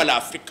tatizo kubwa la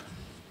Afrika.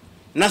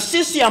 Na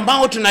sisi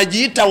ambao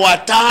tunajiita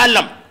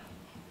wataalam.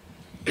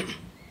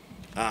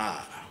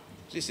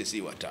 Sisi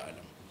si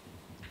wataalam.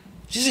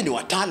 Sisi ni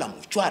wataalam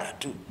uchwara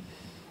tu.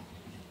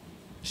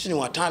 Sisi ni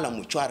wataalam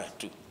uchwara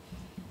tu.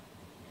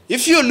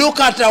 If you look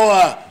at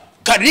our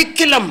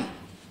curriculum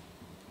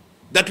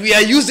that we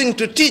are using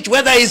to teach,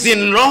 whether it's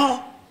in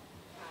law,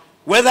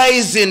 whether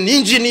it's in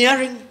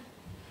engineering,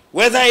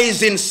 whether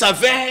it's in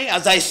survey,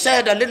 as I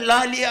said a little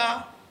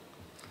earlier,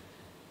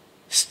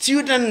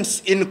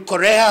 students in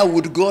Korea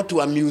would go to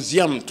a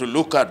museum to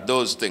look at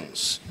those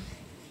things.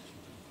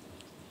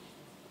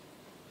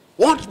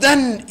 What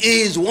then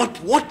is,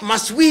 what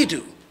must we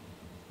do?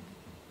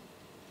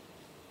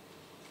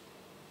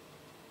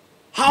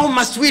 How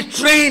must we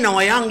train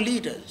our young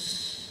leaders?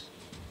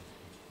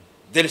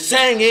 The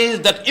saying is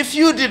that if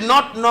you did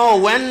not know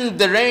when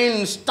the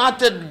rain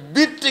started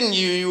beating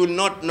you, you will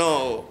not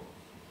know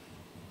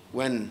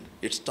when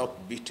it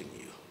stopped beating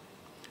you.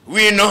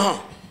 We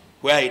know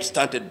where it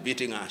started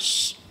beating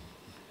us.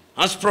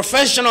 As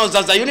professionals,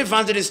 as a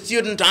university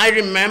student, I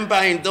remember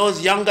in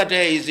those younger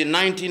days in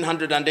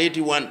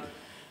 1981,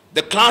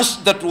 the class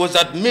that was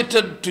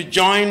admitted to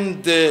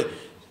join the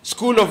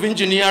School of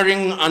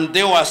Engineering, and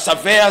they were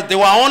surveyors, there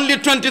were only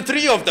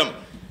 23 of them.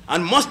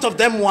 And most of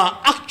them were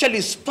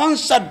actually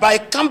sponsored by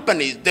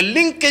companies. The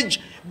linkage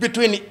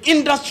between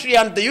industry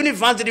and the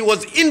university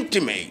was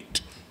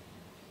intimate.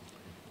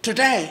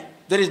 Today,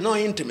 there is no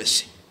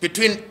intimacy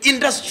between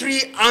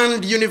industry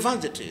and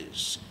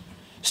universities.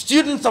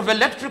 Students of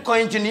electrical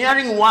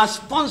engineering were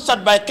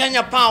sponsored by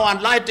Kenya Power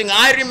and Lighting.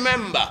 I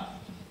remember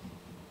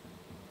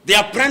the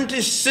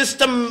apprentice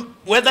system,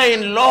 whether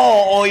in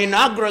law or in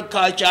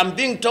agriculture. I'm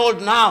being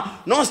told now,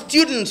 no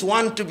students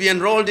want to be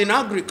enrolled in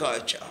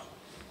agriculture.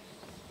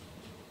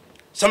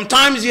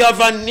 Sometimes you have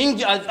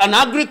an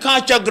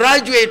agriculture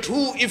graduate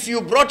who, if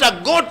you brought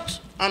a goat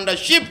and a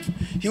sheep,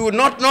 he would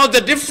not know the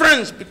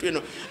difference between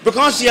them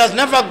because he has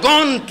never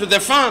gone to the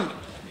farm.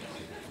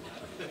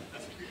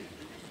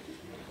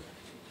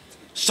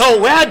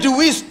 So where do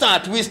we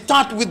start? We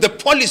start with the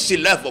policy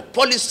level,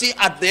 policy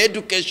at the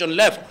education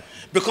level.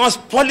 Because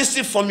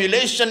policy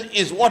formulation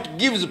is what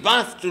gives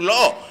birth to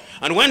law.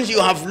 And when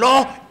you have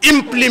law,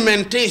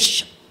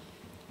 implementation.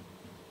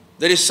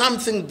 There is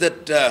something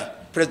that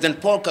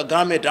President Paul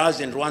Kagame does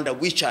in Rwanda,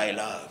 which I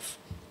love.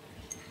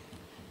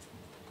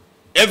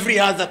 Every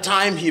other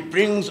time he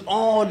brings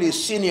all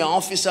his senior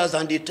officers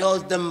and he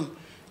tells them,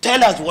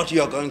 tell us what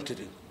you are going to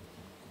do.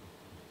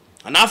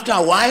 And after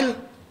a while,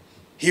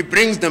 he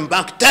brings them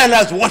back, tell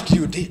us what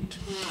you did,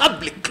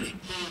 publicly.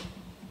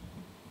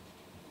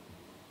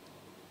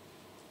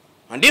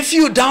 And if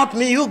you doubt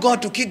me, you go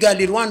to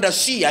Kigali, Rwanda,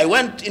 see. I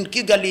went in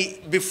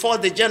Kigali before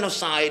the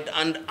genocide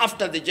and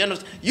after the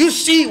genocide. You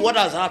see what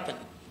has happened.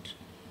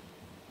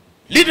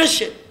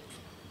 Leadership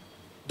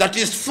that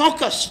is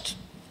focused,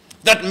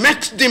 that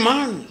makes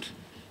demand.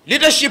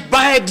 Leadership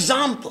by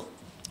example.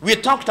 We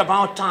talked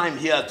about time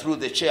here through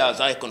the chair as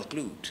I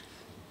conclude.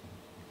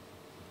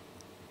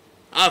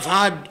 I've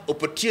had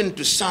opportunity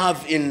to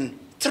serve in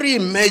 3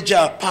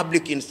 major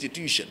public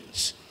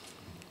institutions.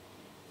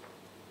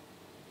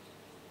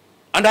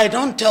 And I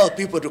don't tell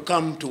people to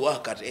come to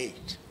work at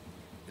 8.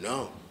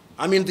 No.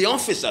 I'm in the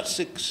office at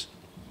 6.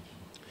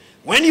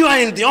 When you are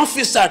in the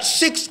office at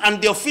 6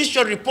 and the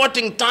official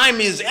reporting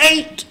time is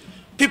 8,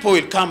 people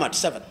will come at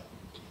 7.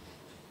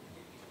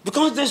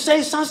 Because they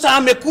say, sasa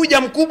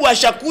amekuja mkubwa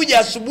ashakuja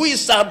asubuhi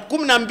saa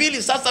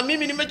 12, sasa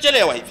mimi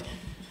nimechelewa hivi.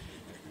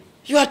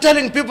 You are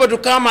telling people to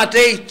come at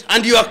 8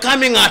 and you are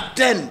coming at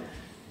 10.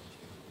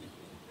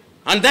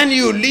 And then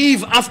you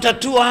leave after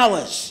 2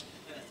 hours.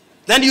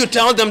 Then you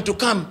tell them to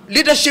come.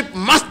 Leadership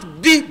must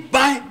be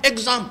by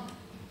example.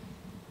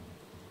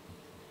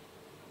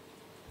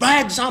 By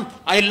example.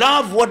 I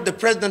love what the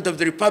President of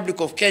the Republic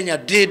of Kenya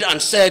did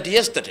and said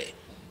yesterday.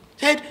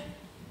 He said,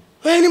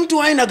 wewe ni mtu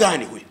wa aina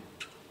gani huyu?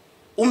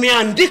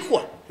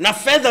 Umeandikwa na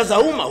fedha za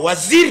umma,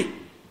 waziri,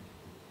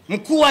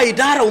 mkuu wa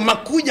idara,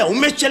 umakuja,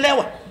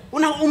 umechelewa.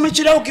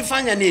 Umechelewa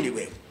ukifanya nini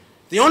wewe?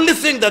 The only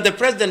thing that the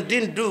president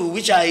didn't do,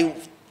 which I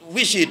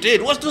wish he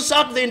did, was to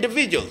sack the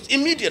individuals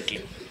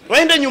immediately.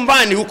 Waende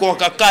nyumbani huko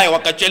wakakae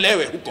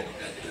wakachelewe huko.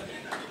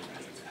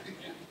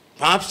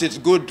 Perhaps it's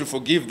good to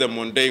forgive them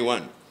on day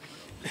one.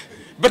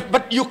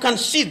 But you can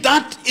see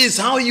that is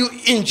how you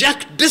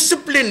inject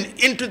discipline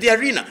into the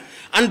arena.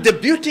 And the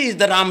beauty is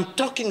that I'm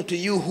talking to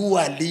you who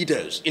are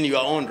leaders in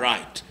your own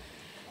right.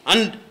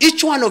 And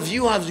each one of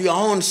you has your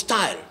own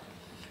style.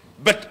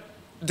 But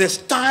the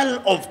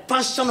style of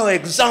personal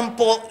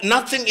example,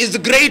 nothing is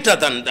greater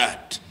than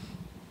that.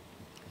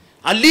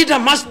 A leader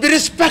must be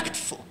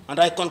respectful. And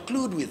I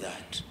conclude with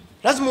that.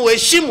 Lazima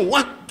uheshimu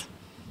watu.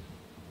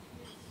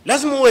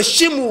 Lazima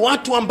uheshimu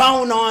watu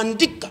ambao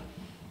unawaandika.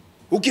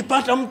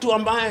 Ukipata mtu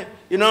ambaye,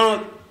 you know,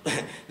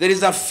 there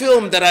is a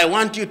film that I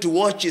want you to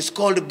watch. It's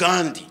called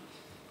Gandhi.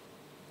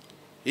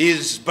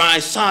 It's by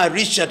Sir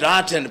Richard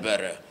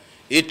Attenborough.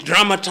 It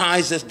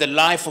dramatizes the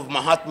life of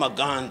Mahatma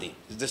Gandhi.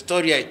 It's the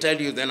story I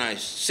tell you, then I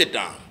sit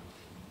down.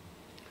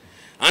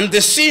 And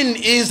the scene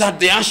is at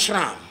the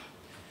ashram.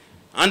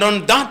 And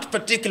on that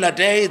particular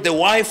day, the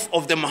wife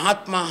of the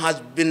Mahatma has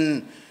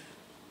been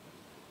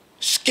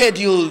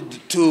scheduled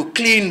to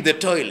clean the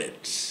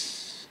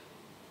toilets.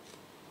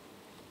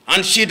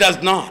 And she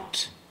does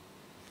not.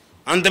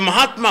 And the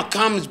Mahatma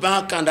comes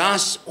back and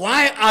asks,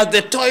 why are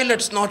the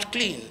toilets not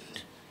cleaned?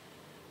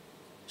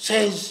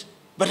 Says,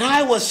 but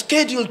I was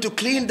scheduled to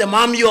clean them,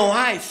 I'm your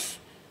wife.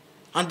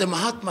 And the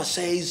Mahatma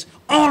says,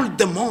 all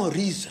the more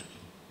reason.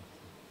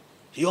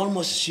 He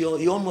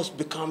almost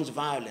becomes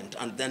violent.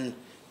 And then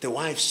the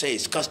wife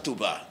says,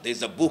 Kastuba,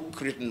 there's a book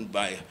written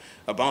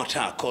about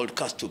her called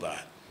Kastuba,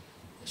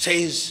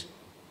 says,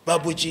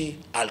 Babuji,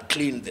 I'll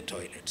clean the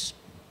toilets.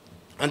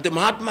 And the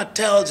Mahatma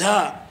tells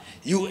her,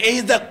 you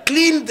either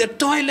clean the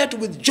toilet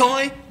with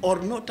joy or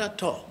not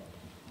at all.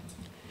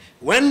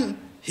 When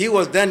he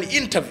was then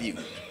interviewed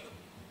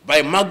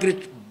by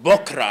Margaret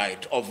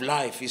Bockright of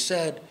Life, he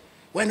said,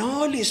 when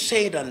all is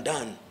said and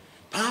done,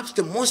 perhaps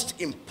the most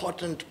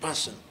important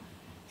person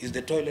is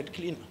the toilet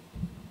cleaner.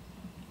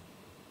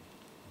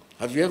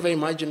 Have you ever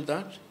imagined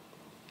that?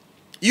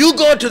 You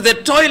go to the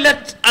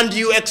toilet and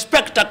you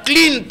expect a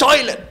clean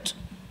toilet.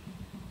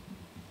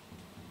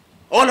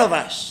 All of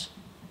us,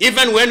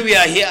 even when we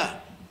are here,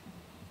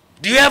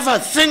 do you ever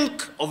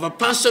think of a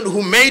person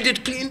who made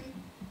it clean?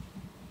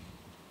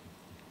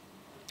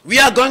 We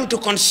are going to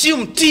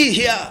consume tea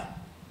here.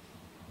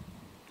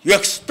 You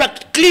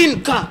expect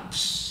clean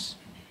cups.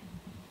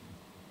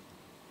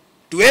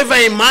 Do you ever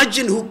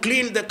imagine who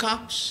cleaned the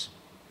cups?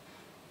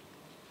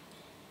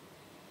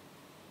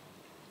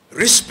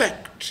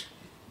 Respect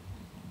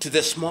to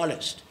the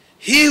smallest.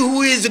 He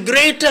who is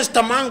greatest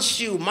amongst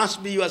you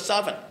must be your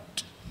servant.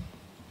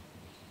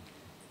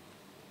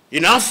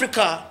 In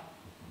Africa,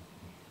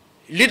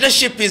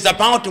 leadership is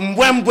about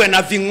mbwembwe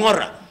na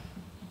vingora.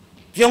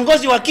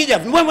 Viongozi wakija,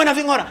 mbwembwe na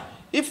vingora.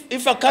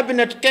 If a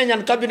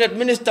Kenyan cabinet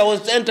minister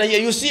was to enter here,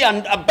 you see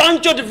a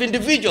bunch of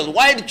individuals,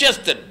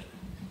 wide-chested,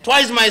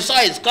 twice my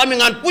size, coming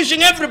and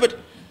pushing everybody.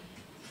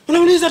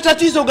 Unauliza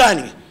tatizo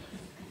gani?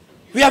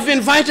 We have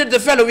invited the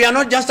fellow, we are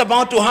not just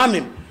about to harm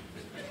him.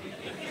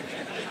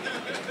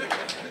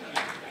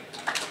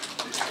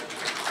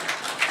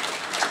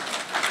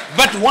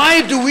 But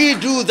why do we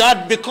do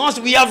that? Because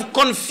we have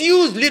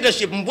confused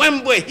leadership.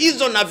 Mbwembwe,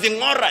 hizo na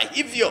vingora,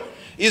 hivyo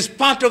is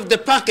part of the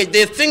package.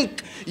 They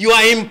think you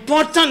are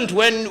important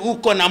when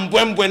uko na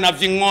mbwembwe na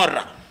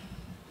vingora.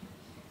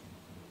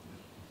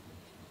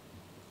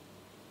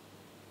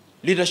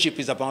 Leadership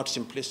is about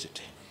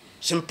simplicity.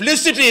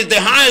 Simplicity is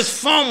the highest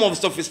form of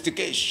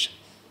sophistication.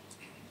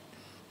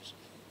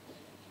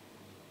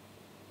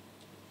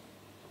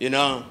 You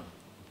know,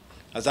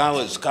 as I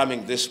was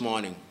coming this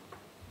morning,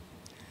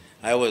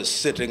 I was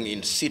sitting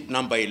in seat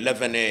number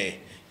 11A.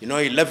 You know,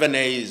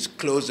 11A is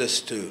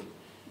closest to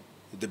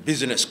the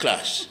business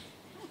class.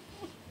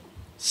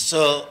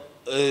 So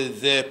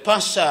the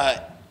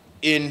pastor,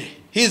 in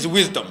his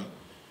wisdom,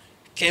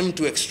 came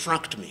to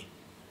extract me.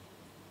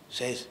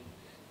 Says,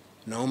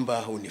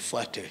 naomba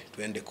unifuate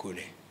tuende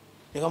kule.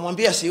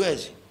 Nikamwambia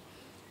siwezi.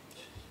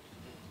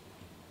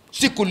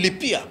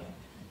 Sikulipia.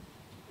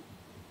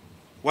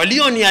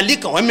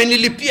 Walionialika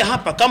wamenilipia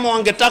hapa, kama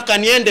wangetaka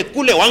niende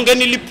kule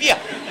wangenilipia.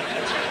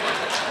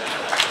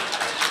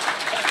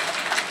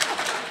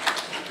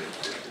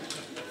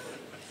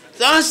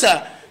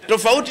 Sasa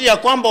tofauti ya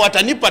kwamba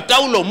watanipa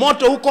taulo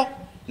moto huko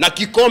Na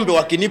kikombe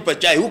wakinipa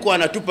chai, huko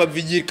anatupa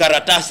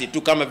vijikaratasi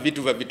tu kama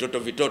vitu vya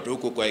vitoto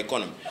huko kwa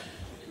economy.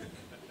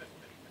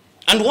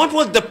 And what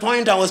was the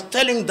point? I was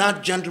telling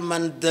that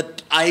gentleman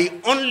that I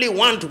only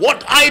want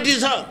what I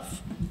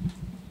deserve.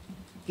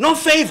 No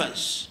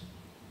favors.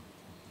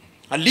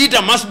 A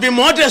leader must be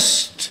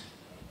modest.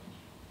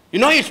 You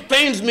know, it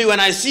pains me when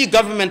I see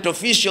government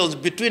officials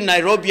between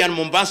Nairobi and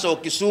Mombasa or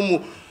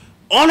Kisumu,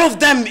 all of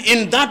them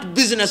in that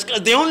business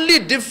class. The only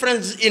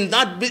difference in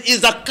that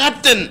is a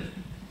curtain.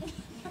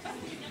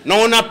 Na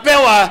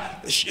unapewa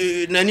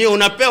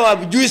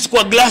juice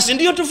kwa glass,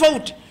 ndiyo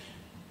tofauti.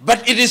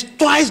 But it is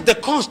twice the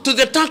cost to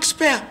the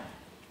taxpayer.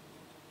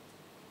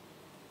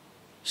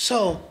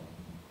 So,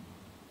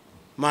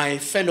 my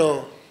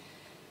fellow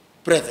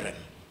brethren,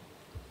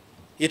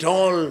 it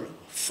all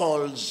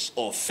falls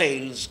or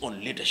fails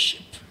on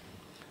leadership.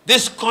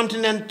 This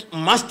continent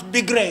must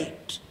be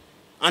great,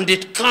 and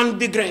it can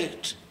be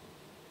great.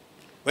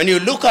 When you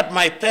look at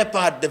my paper,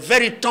 at the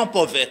very top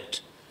of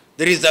it,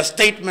 there is a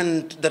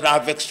statement that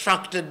I've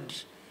extracted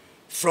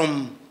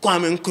from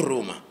Kwame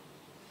Nkrumah.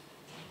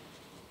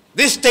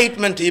 This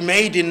statement he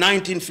made in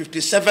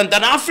 1957,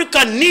 that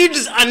Africa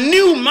needs a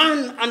new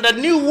man and a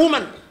new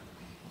woman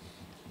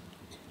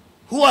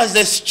who has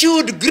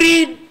eschewed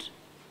greed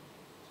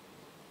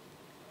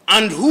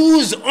and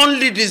whose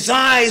only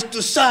desire is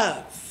to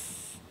serve.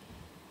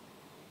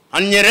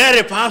 And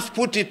Nyerere perhaps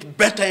put it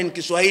better in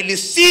Kiswahili: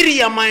 siri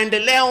ya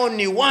maendeleo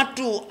ni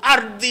watu,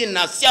 ardhi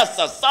na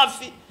siasa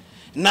safi,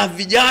 na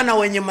vijana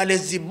wenye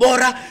malezi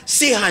bora,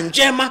 siha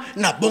njema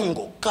na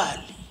bongo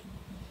kali.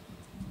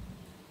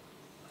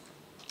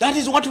 That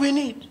is what we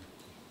need.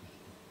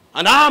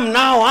 And I am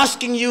now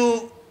asking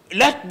you,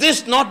 let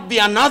this not be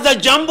another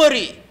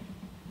jamboree.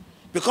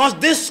 Because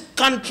this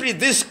country,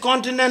 this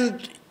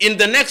continent, in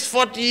the next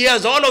 40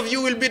 years, all of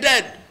you will be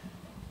dead.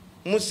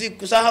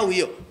 Msikusahau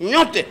hiyo.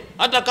 Nyote,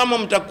 hata kama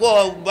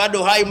mtakuwa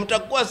bado hai,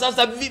 mtakuwa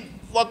sasa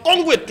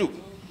wakongwe tu.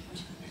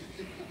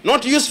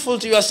 Not useful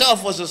to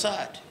yourself or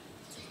society.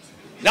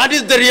 That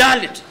is the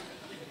reality.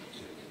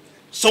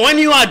 So when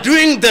you are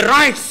doing the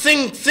right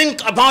thing,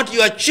 think about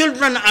your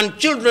children and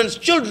children's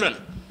children.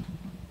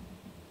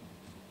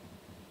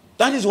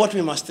 That is what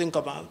we must think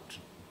about.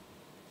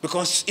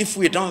 Because if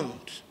we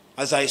don't,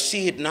 as I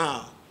see it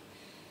now,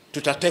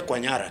 tutatekwa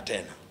nyara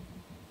tena.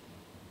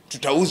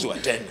 Tutauzwa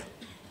tena.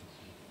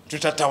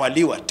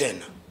 Tutatawaliwa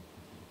tena.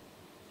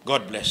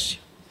 God bless you.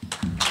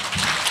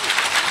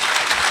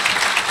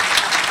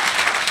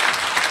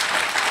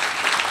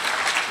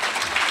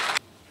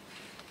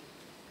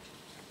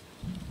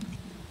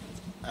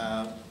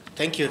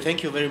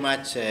 Thank you very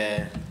much,